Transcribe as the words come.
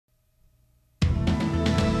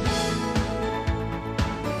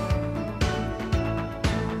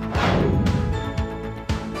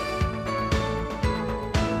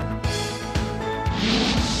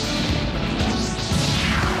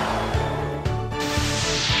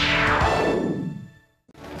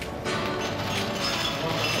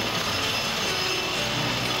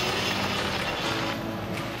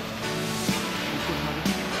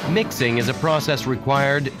Mixing is a process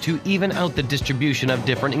required to even out the distribution of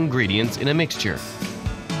different ingredients in a mixture.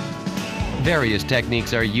 Various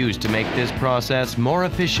techniques are used to make this process more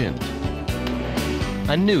efficient.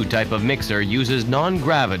 A new type of mixer uses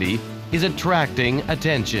non-gravity, is attracting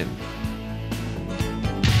attention.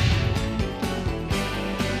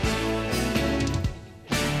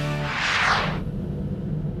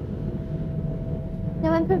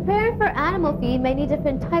 Now, when preparing for animal feed, many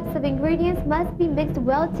different types of ingredients must be mixed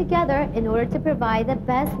well together in order to provide the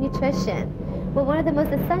best nutrition. But one of the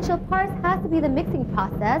most essential parts has to be the mixing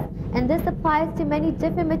process, and this applies to many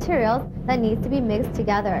different materials that need to be mixed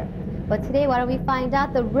together. But today, why don't we find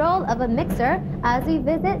out the role of a mixer as we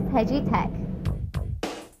visit Sejitek.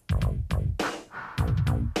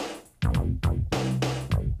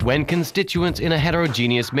 When constituents in a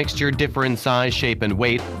heterogeneous mixture differ in size, shape, and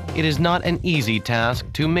weight, it is not an easy task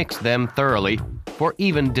to mix them thoroughly for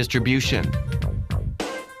even distribution.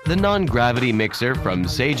 The non-gravity mixer from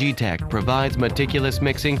Sejitek provides meticulous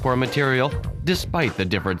mixing for material despite the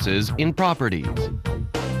differences in properties.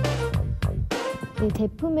 이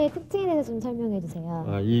제품의 특징에 대해서 좀 설명해 주세요.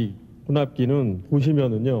 이 혼합기는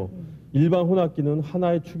보시면은요, 일반 혼합기는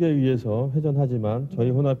하나의 축에 의해서 회전하지만 저희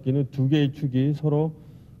혼합기는 두 개의 축이 서로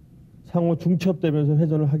상호 중첩되면서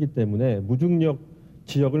회전을 하기 때문에 무중력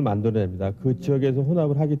지역을 만들어냅니다. 그 지역에서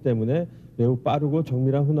혼합을 하기 때문에 매우 빠르고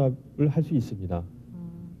정밀한 혼합을 할 수 있습니다.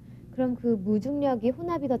 그럼 그 무중력이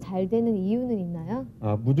혼합이 더 잘 되는 이유는 있나요?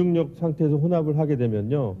 무중력 상태에서 혼합을 하게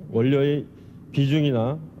되면요, 원료의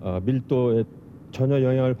비중이나 밀도에 전혀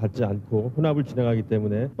영향을 받지 않고 혼합을 진행하기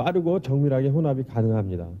때문에 빠르고 정밀하게 혼합이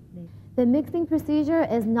가능합니다. The mixing procedure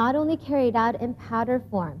is not only carried out in powder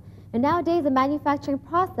form, and nowadays the manufacturing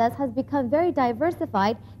process has become very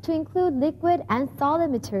diversified to include liquid and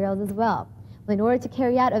solid materials as well. In order to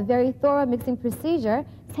carry out a very thorough mixing procedure,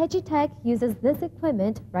 Sejitek uses this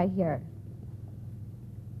equipment right here.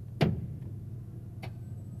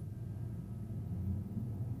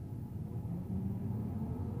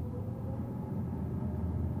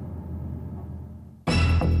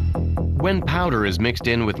 When powder is mixed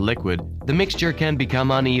in with liquid, the mixture can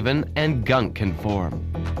become uneven and gunk can form.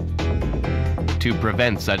 To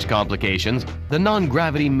prevent such complications, the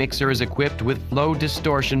non-gravity mixer is equipped with flow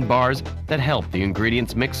distortion bars that help the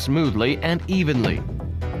ingredients mix smoothly and evenly.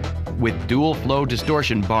 With dual flow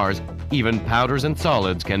distortion bars, even powders and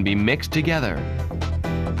solids can be mixed together.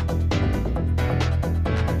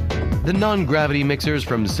 The non-gravity mixers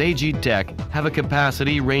from Sejitek have a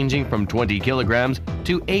capacity ranging from 20 kilograms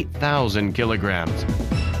to 8,000 kilograms.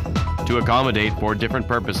 To accommodate for different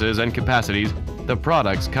purposes and capacities, the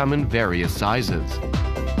products come in various sizes.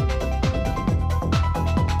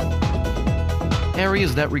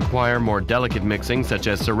 Areas that require more delicate mixing, such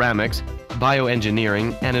as ceramics,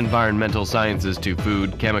 bioengineering, and environmental sciences to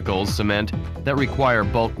food, chemicals, cement, that require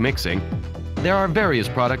bulk mixing, there are various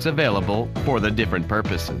products available for the different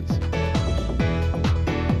purposes.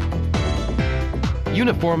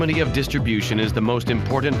 Uniformity of distribution is the most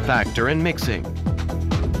important factor in mixing.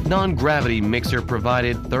 Non-gravity mixer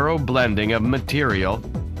provided thorough blending of material,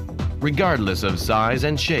 regardless of size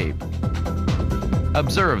and shape.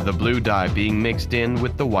 Observe the blue dye being mixed in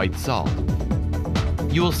with the white salt.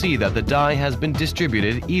 You will see that the dye has been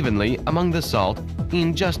distributed evenly among the salt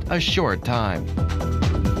in just a short time.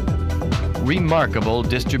 Remarkable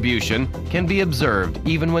distribution can be observed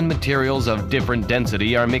even when materials of different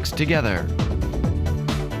density are mixed together.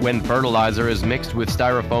 When fertilizer is mixed with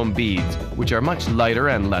styrofoam beads, which are much lighter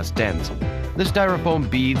and less dense, the styrofoam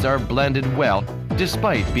beads are blended well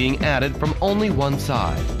despite being added from only one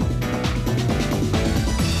side.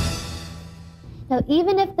 Now,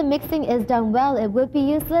 even if the mixing is done well, it would be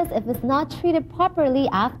useless if it's not treated properly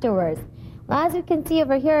afterwards. Well, as you can see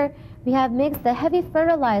over here, we have mixed the heavy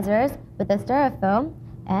fertilizers with the styrofoam,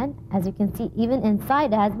 and as you can see, even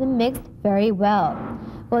inside it has been mixed very well.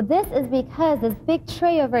 Well, this is because this big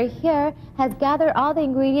tray over here has gathered all the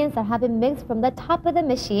ingredients that have been mixed from the top of the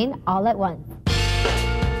machine all at once.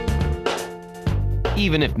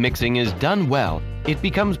 Even if mixing is done well, it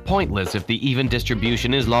becomes pointless if the even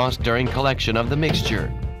distribution is lost during collection of the mixture.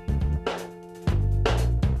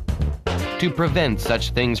 To prevent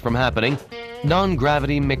such things from happening,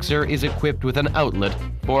 non-gravity mixer is equipped with an outlet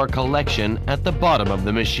for collection at the bottom of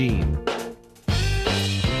the machine.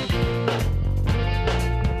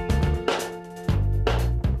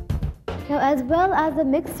 Now, as well as the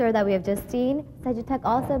mixer that we have just seen, Sejitek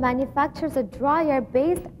also manufactures a dryer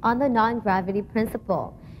based on the non-gravity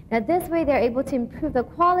principle. Now, this way they're able to improve the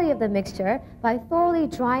quality of the mixture by thoroughly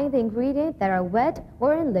drying the ingredients that are wet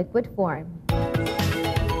or in liquid form.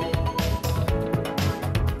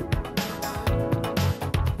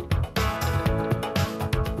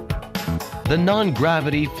 The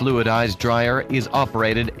non-gravity fluidized dryer is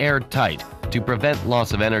operated airtight to prevent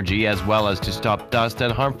loss of energy as well as to stop dust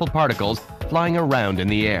and harmful particles flying around in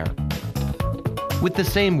the air. With the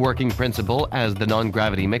same working principle as the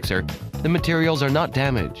non-gravity mixer, the materials are not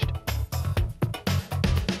damaged.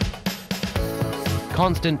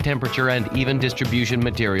 Constant temperature and even distribution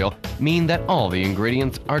material mean that all the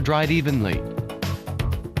ingredients are dried evenly.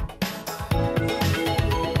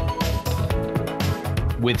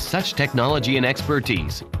 With such technology and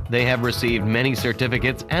expertise, they have received many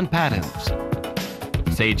certificates and patents.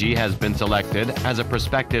 Seiji has been selected as a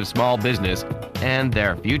prospective small business, and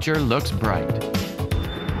their future looks bright.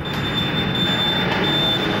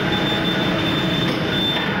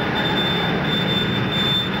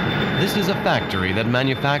 This is a factory that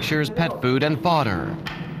manufactures pet food and fodder.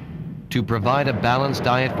 To provide a balanced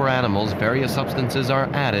diet for animals, various substances are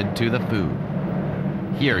added to the food.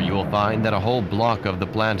 Here you will find that a whole block of the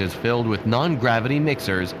plant is filled with non-gravity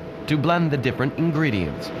mixers to blend the different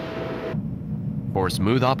ingredients. For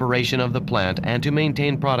smooth operation of the plant and to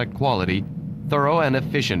maintain product quality, thorough and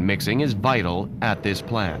efficient mixing is vital at this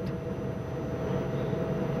plant.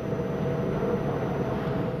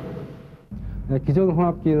 기존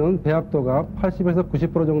혼합기는 배합도가 80에서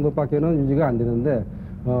 90% 정도밖에는 유지가 안 되는데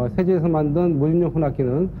세지에서 만든 무인용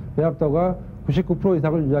혼합기는 배합도가 99%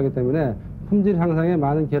 이상을 유지하기 때문에 품질 향상에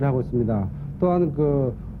많은 기여를 하고 있습니다. 또한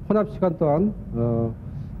그 혼합 시간 또한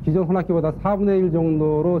기존 혼합기보다 4분의 1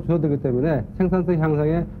 정도로 줄어들기 때문에 생산성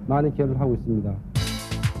향상에 많은 기여를 하고 있습니다.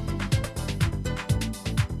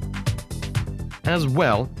 As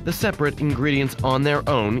well, the separate ingredients on their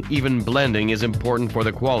own, even blending, is important for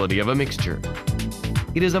the quality of a mixture.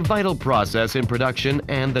 It is a vital process in production,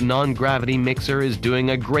 and the non-gravity mixer is doing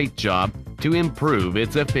a great job to improve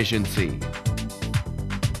its efficiency.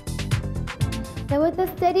 Now, with the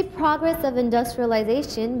steady progress of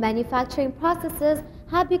industrialization, manufacturing processes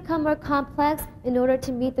have become more complex in order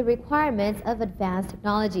to meet the requirements of advanced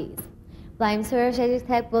technologies. I'm sure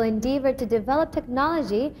Sejitek will endeavor to develop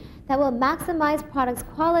technology that will maximize products'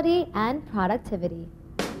 quality and productivity.